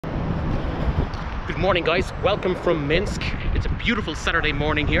Morning guys, welcome from Minsk. It's a beautiful Saturday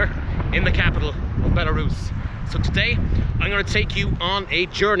morning here in the capital of Belarus. So today I'm going to take you on a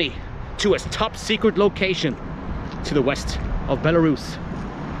journey to a top secret location to the west of Belarus.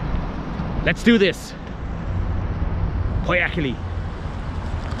 Let's do this. Poyakili.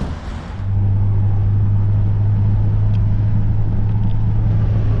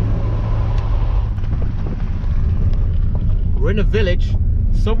 We're in a village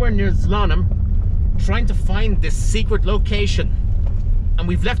somewhere near Zlonem, trying to find this secret location, and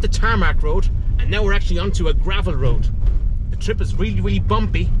we've left the tarmac road and now we're actually onto a gravel road. The trip is really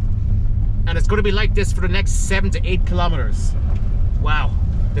bumpy, and it's going to be like this for the next 7 to 8 kilometers. Wow,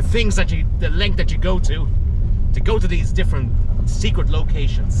 the length that you go to these different secret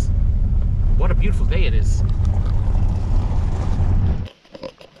locations. What a beautiful day it is.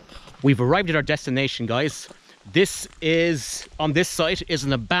 We've arrived at our destination, guys. On this site is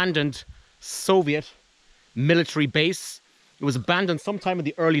an abandoned Soviet military base. It was abandoned sometime in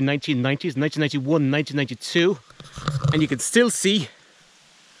the early 1990s, 1991, 1992, and you can still see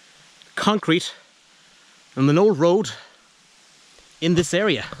concrete on an old road in this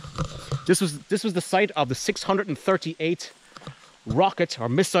area. This was the site of the 638th Rocket or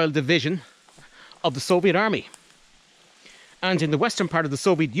Missile Division of the Soviet Army. And in the western part of the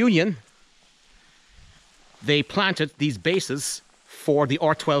Soviet Union, they planted these bases for the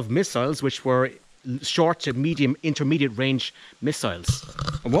R-12 missiles, which were short to medium intermediate range missiles.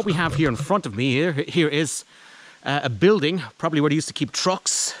 And what we have here in front of me here is a building, probably where they used to keep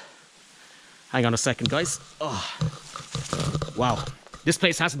trucks. Hang on a second, guys. Oh, wow. This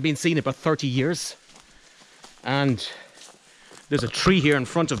place hasn't been seen in about 30 years. And there's a tree here in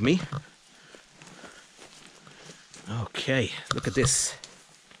front of me. Okay, look at this.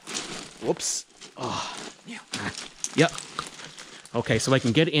 Whoops. Oh, yeah. Okay, so I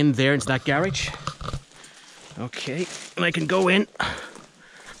can get in there into that garage. Okay, and I can go in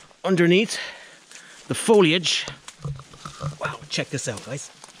underneath the foliage. Wow, check this out, guys.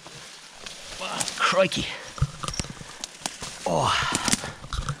 Wow, crikey. Oh,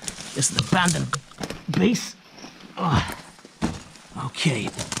 this is an abandoned base. Oh, okay.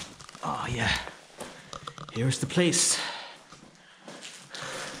 Oh, yeah. Here's the place.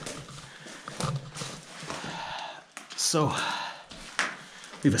 So,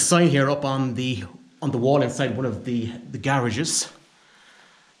 we have a sign here up on the wall inside one of the garages. I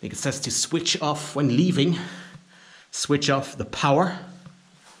think it says to switch off when leaving. Switch off the power.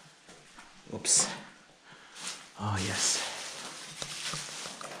 Oops. Oh yes.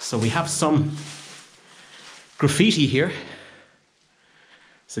 So we have some graffiti here.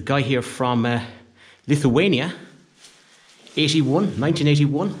 There's a guy here from Lithuania,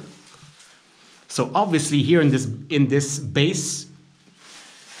 1981. So obviously here in this base,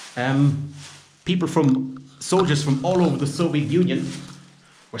 soldiers from all over the Soviet Union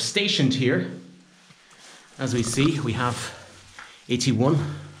were stationed here. As we see, we have 81,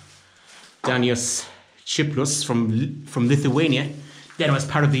 Danius Chiplus from Lithuania, then was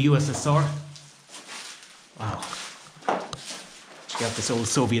part of the USSR. Wow. Check out this old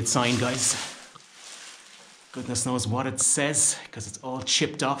Soviet sign, guys. Goodness knows what it says, because it's all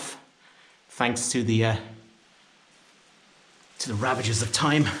chipped off, thanks to the ravages of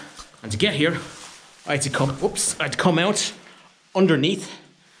time. And to get here, I had to come out underneath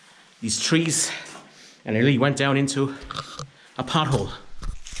these trees, and I really went down into a pothole.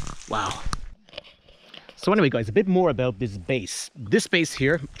 Wow. So anyway, guys, a bit more about this base. This base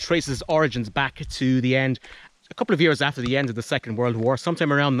here traces origins back to the end, a couple of years after the end of the Second World War,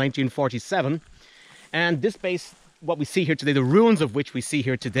 sometime around 1947. And this base, what we see here today, the ruins of which we see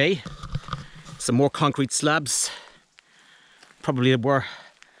here today, some more concrete slabs, probably were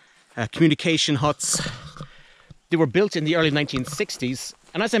communication huts. They were built in the early 1960s,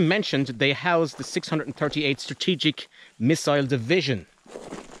 and as I mentioned, they housed the 638th Strategic Missile Division,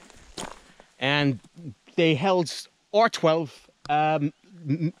 and they held R-12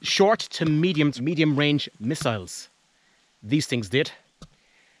 short to medium range missiles. These things did.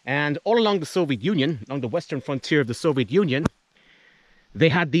 And all along the Soviet Union, along the western frontier of the Soviet Union, they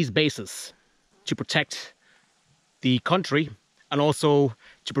had these bases to protect the country and also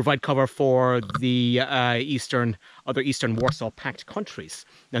to provide cover for the other Eastern Warsaw Pact countries.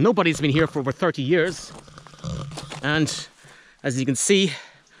 Now, nobody's been here for over 30 years. And as you can see,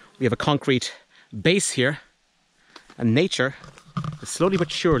 we have a concrete base here, and nature is slowly but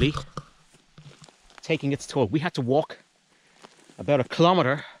surely taking its toll. We had to walk about 1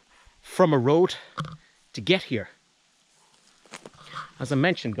 kilometer from a road to get here. As I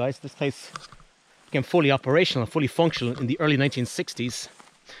mentioned, guys, this place became fully operational and fully functional in the early 1960s.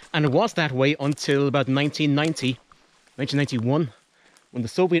 And it was that way until about 1990, 1991, when the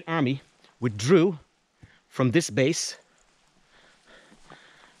Soviet army withdrew from this base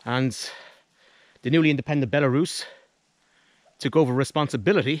and the newly independent Belarus took over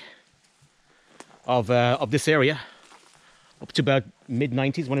responsibility of this area up to about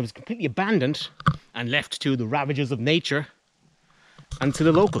mid-90s, when it was completely abandoned and left to the ravages of nature and to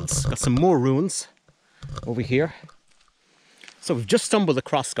the locals. Got some more ruins over here. So we've just stumbled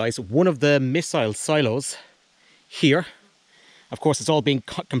across, guys, one of the missile silos here. Of course, it's all being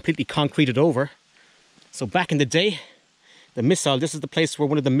completely concreted over. So back in the day, the missile, this is the place where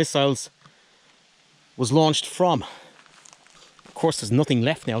one of the missiles was launched from. Of course, there's nothing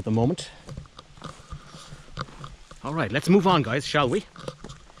left now at the moment. All right, let's move on, guys, shall we?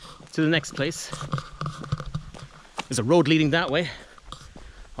 To the next place. There's a road leading that way.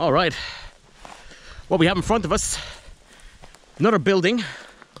 All right, what we have in front of us, another building.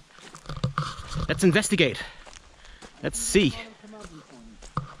 Let's investigate. Let's see.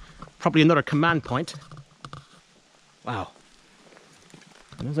 Probably another command point. Wow.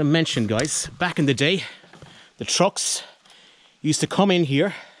 And as I mentioned, guys, back in the day, the trucks used to come in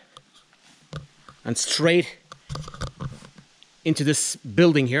here and straight into this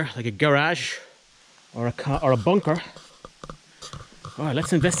building here, like a garage or a bunker. All right,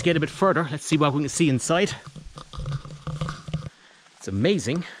 let's investigate a bit further. Let's see what we can see inside. It's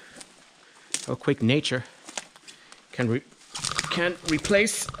amazing how quick nature can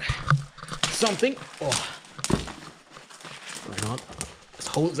replace something. Oh, hang on. There's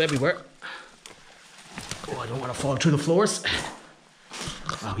holes everywhere. Oh, I don't want to fall through the floors.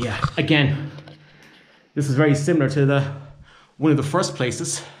 Oh yeah, again, this is very similar to one of the first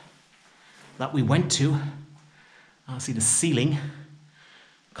places that we went to. See the ceiling,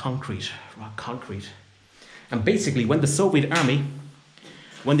 concrete, rock concrete. And basically, when the Soviet army,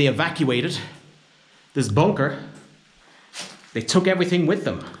 when they evacuated this bunker, they took everything with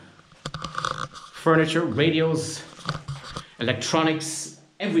them. Furniture, radios, electronics,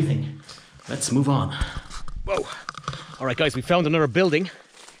 everything. Let's move on. Whoa. All right, guys, we found another building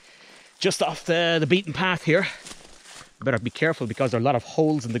just off the beaten path here. Better be careful because there are a lot of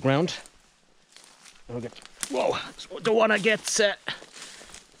holes in the ground. Whoa, don't want to get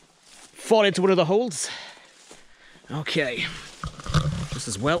fall into one of the holes. Okay, just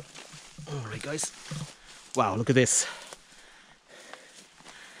as well. All right, guys. Wow, look at this.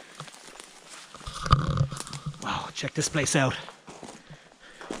 Wow, check this place out.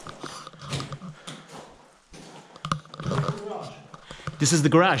 This is the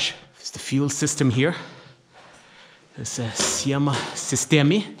garage. It's the fuel system here. It's a Siema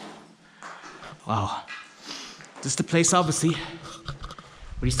Sistemi. Wow. This is the place, obviously,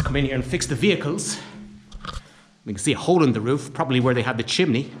 we used to come in here and fix the vehicles. We can see a hole in the roof, probably where they had the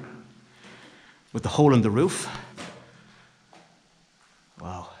chimney with the hole in the roof.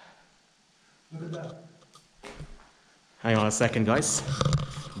 Wow. Look at that. Hang on a second, guys.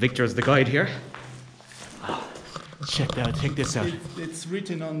 Victor's the guide here. Wow. Check that out, check this out. It's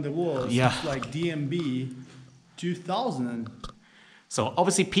written on the walls. Yeah. It's like DMB 2000. So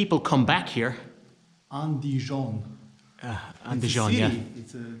obviously people come back here. Andijon. Andijon, yeah.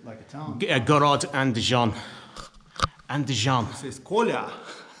 It's like a town. Gorod Andijon. Andijon. It says Kolya.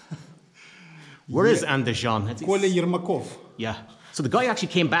 Where is Andijon? Kolya Yermakov. Yeah. So the guy actually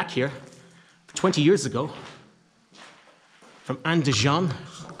came back here 20 years ago from Andijon.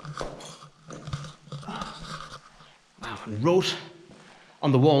 Wow, and wrote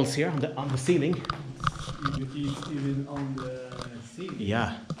on the walls here, on the ceiling. Even on the ceiling.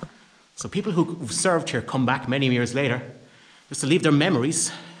 Yeah. So people who've served here come back many years later just to leave their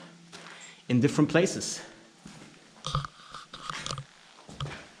memories in different places.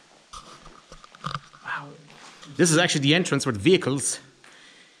 Wow. This is actually the entrance where the vehicles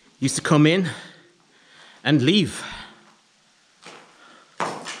used to come in and leave.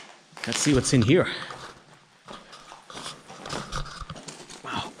 Let's see what's in here.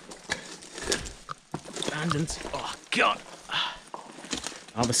 Wow. Abandoned. Oh, God.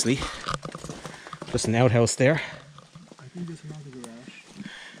 Obviously, just an outhouse there. I think there's another garage.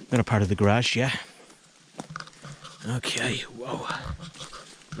 Another part of the garage, yeah. Okay, whoa.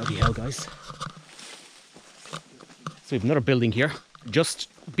 Bloody hell, guys. So we have another building here, just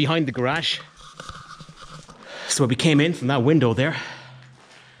behind the garage. So we came in from that window there.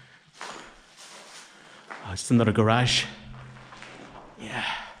 Oh, it's another garage. Yeah.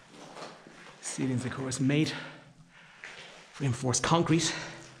 Ceilings, of course, made. Reinforced concrete.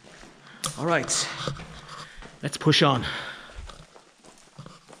 All right, let's push on.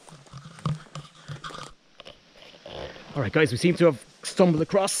 All right, guys, we seem to have stumbled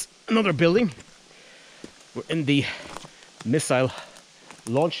across another building. We're in the missile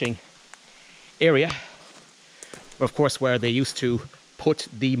launching area, of course, where they used to put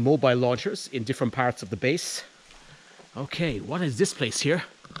the mobile launchers in different parts of the base. Okay, what is this place here?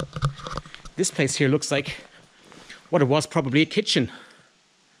 This place here looks like what it was, probably a kitchen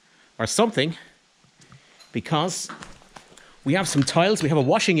or something, because we have some tiles. We have a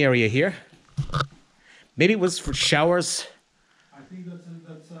washing area here. Maybe it was for showers. I think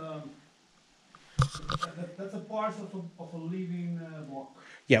that's a part of a living block.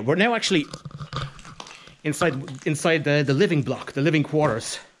 Yeah, we're now actually inside the living block, the living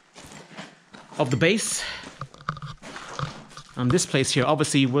quarters of the base. And this place here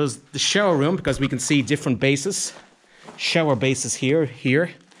obviously was the shower room, because we can see different bases, shower bases here,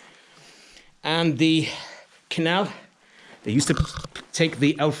 and the canal. They used to take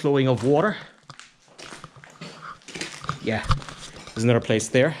the outflowing of water. Yeah, there's another place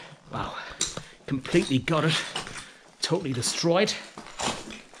there. Wow, completely gutted, totally destroyed.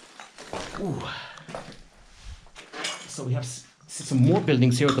 Ooh. So we have some more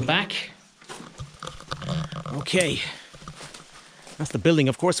buildings here at the back. Okay, that's the building,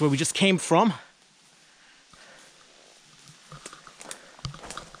 of course, where we just came from.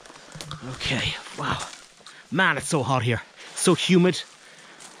 Okay, wow. Man, it's so hot here. So humid.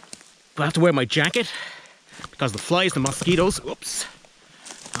 I have to wear my jacket because the flies, the mosquitoes. Oops.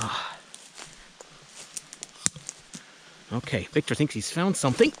 Ah. Okay, Victor thinks he's found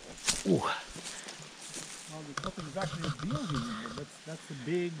something. Ooh. Well, the top is actually a building. That's a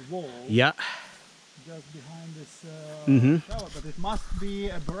big wall. Yeah. Just behind this tower, but it must be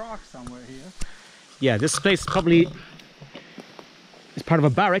a barrack somewhere here. Yeah, this place probably is part of a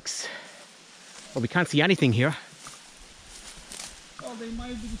barracks, but we can't see anything here. Well, they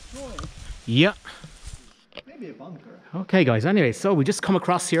might be destroyed. Yeah. Maybe a bunker. Okay, guys, anyway, so we just come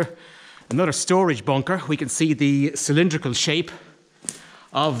across here another storage bunker. We can see the cylindrical shape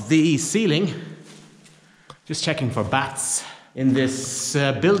of the ceiling. Just checking for bats in this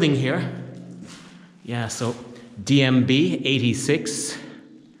building here. Yeah, so DMB 86.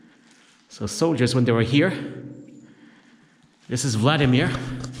 So soldiers when they were here. This is Vladimir.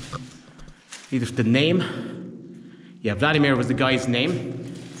 Either the name. Yeah, Vladimir was the guy's name.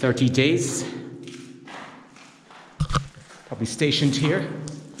 30 days. Probably stationed here.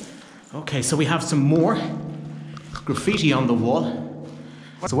 Okay, so we have some more graffiti on the wall.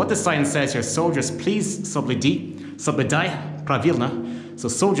 So what the sign says here, soldiers, please soblidai pravilna. So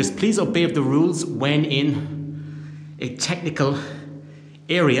soldiers, please obey the rules when in a technical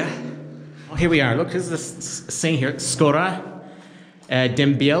area. Oh, here we are. Look, this is the saying here. Skora,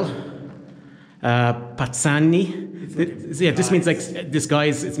 dembiel, patsani. Yeah, this means like this,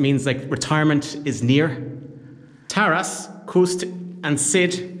 guys. It means like retirement is near. Taras, Kust, and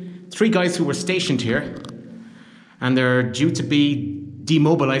Sid, 3 guys who were stationed here, and they're due to be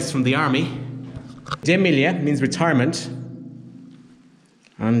demobilized from the army. Demilia means retirement,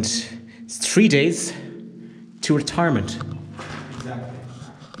 and it's 3 days to retirement. Exactly.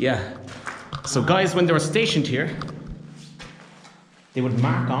 Yeah. So guys, when they were stationed here, they would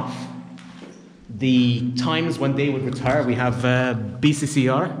mark off the times when they would retire. We have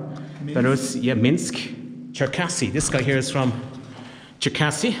BCCR, Belarus, yeah, Minsk, Cherkasy. This guy here is from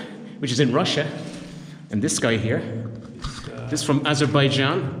Cherkasy, which is in Russia. And this guy here, this is from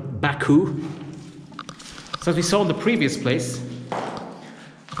Azerbaijan, Baku. So as we saw in the previous place,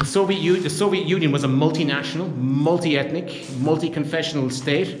 the Soviet Union was a multinational, multi-ethnic, multi-confessional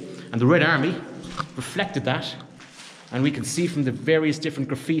state, and the Red Army reflected that. And we can see from the various different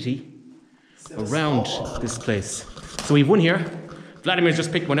graffiti around this place. So we've one here. Vladimir's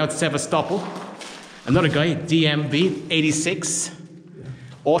just picked one out, Sevastopol. Another guy, DMB 86.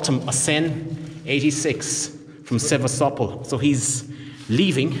 Autumn Asen 86 from Sevastopol. So he's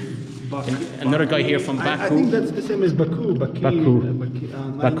leaving. Another guy here from Baku. I think that's the same as Baku.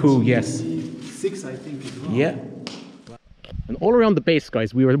 Baku, yes. 96, I think, as well. Yeah. And all around the base,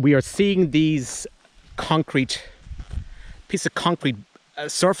 guys, we are seeing these piece of concrete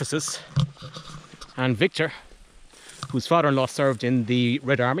surfaces. And Victor, whose father-in-law served in the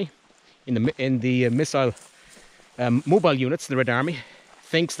Red Army, in the missile mobile units in the Red Army,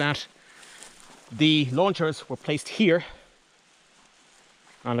 thinks that the launchers were placed here,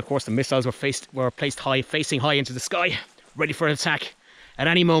 and of course the missiles were placed high, facing high into the sky, ready for an attack at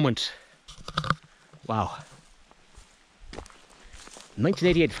any moment. Wow.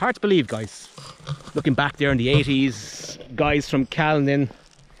 1988, hard to believe, guys. Looking back there in the 80s, guys from Kalinin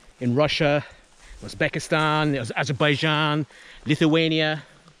in Russia, Uzbekistan, Azerbaijan, Lithuania,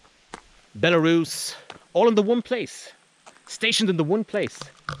 Belarus, all in the one place. stationed in the one place.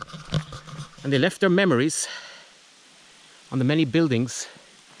 And they left their memories on the many buildings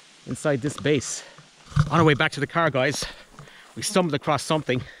inside this base. On our way back to the car, guys, we stumbled across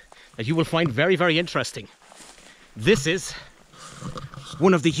something that you will find very, very interesting. This is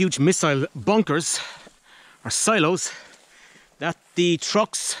one of the huge missile bunkers or silos that the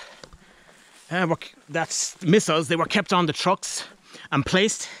trucks, missiles, they were kept on the trucks and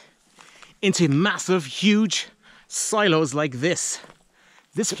placed into massive, huge silos like this.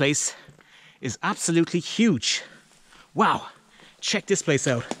 This place is absolutely huge. Wow, check this place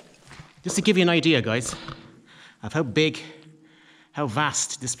out. Just to give you an idea, guys, of how big, how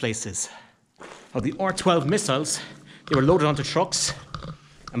vast this place is. How the R-12 missiles, they were loaded onto trucks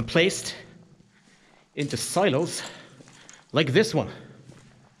and placed into silos like this one.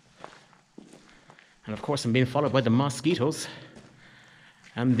 And of course, I'm being followed by the mosquitoes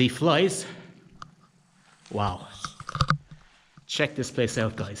and the flies. Wow. Check this place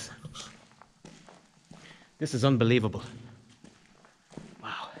out, guys. This is unbelievable.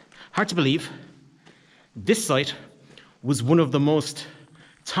 Wow. Hard to believe. This site was one of the most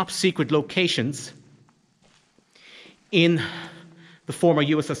top secret locations in the former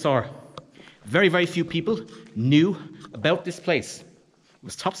USSR. Very, very few people knew about this place. It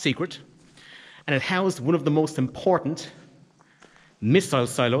was top secret, and it housed one of the most important missile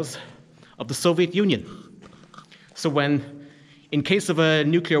silos of the Soviet Union. So when, in case of a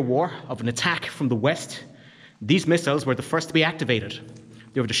nuclear war, of an attack from the West, these missiles were the first to be activated.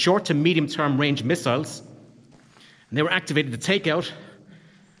 They were the short to medium term range missiles, and they were activated to take out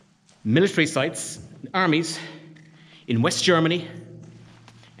military sites, armies in West Germany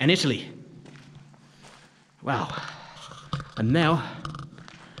and Italy. Wow. And now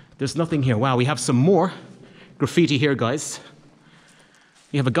there's nothing here. Wow, we have some more graffiti here, guys.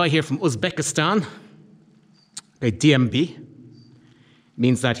 We have a guy here from Uzbekistan, a DMB.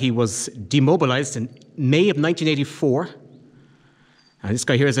 Means that he was demobilized in May of 1984. And this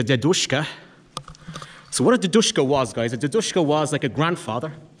guy here is a dedushka. So what a dedushka was, guys, a dedushka was like a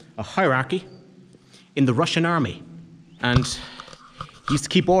grandfather, a hierarchy in the Russian army. And he used to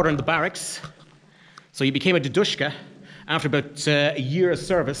keep order in the barracks. So he became a dedushka after about a year of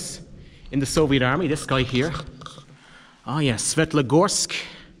service in the Soviet army. This guy here. Oh yeah, Svetlogorsk.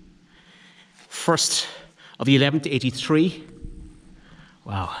 1st of the 11th, 83.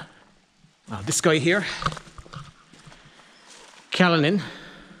 Wow. Wow, this guy here. Kalinin.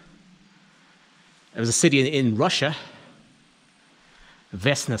 It was a city in Russia.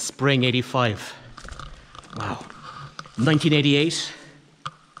 Vesna, spring 85. Wow. 1988.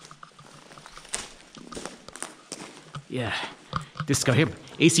 Yeah. This guy here.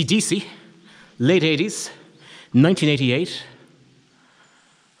 AC/DC. Late 80s. 1988.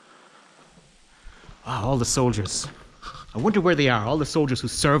 Wow, all the soldiers. I wonder where they are. All the soldiers who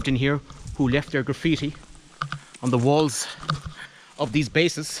served in here, who left their graffiti on the walls of these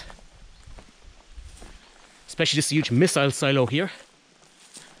bases. Especially this huge missile silo here.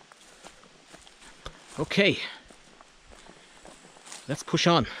 Okay. Let's push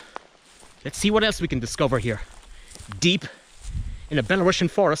on. Let's see what else we can discover here. Deep in a Belarusian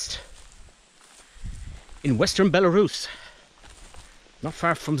forest in western Belarus. Not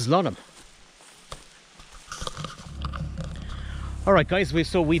far from Zlodom. Alright guys,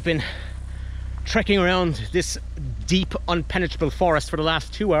 we've been trekking around this deep, unpenetrable forest for the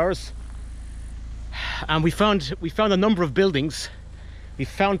last 2 hours. And we found a number of buildings. We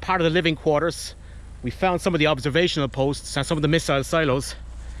found part of the living quarters. We found some of the observational posts and some of the missile silos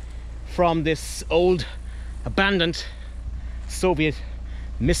from this old, abandoned Soviet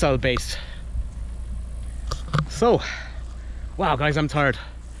missile base. So, wow guys, I'm tired.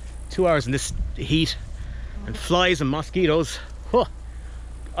 2 hours in this heat and flies and mosquitoes. Huh,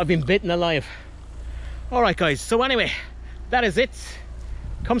 I've been bitten alive. Alright guys, so anyway, that is it.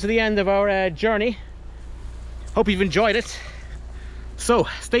 Come to the end of our journey. Hope you've enjoyed it. So,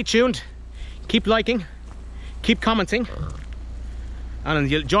 stay tuned. Keep liking. Keep commenting. And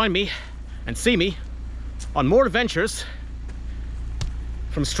you'll join me and see me on more adventures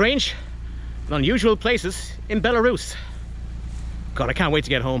from strange and unusual places in Belarus. God, I can't wait to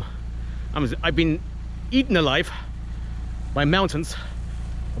get home. I've been eaten alive by mountains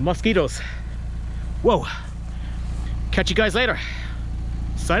of mosquitoes. Whoa. Catch you guys later.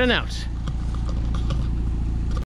 Signing out.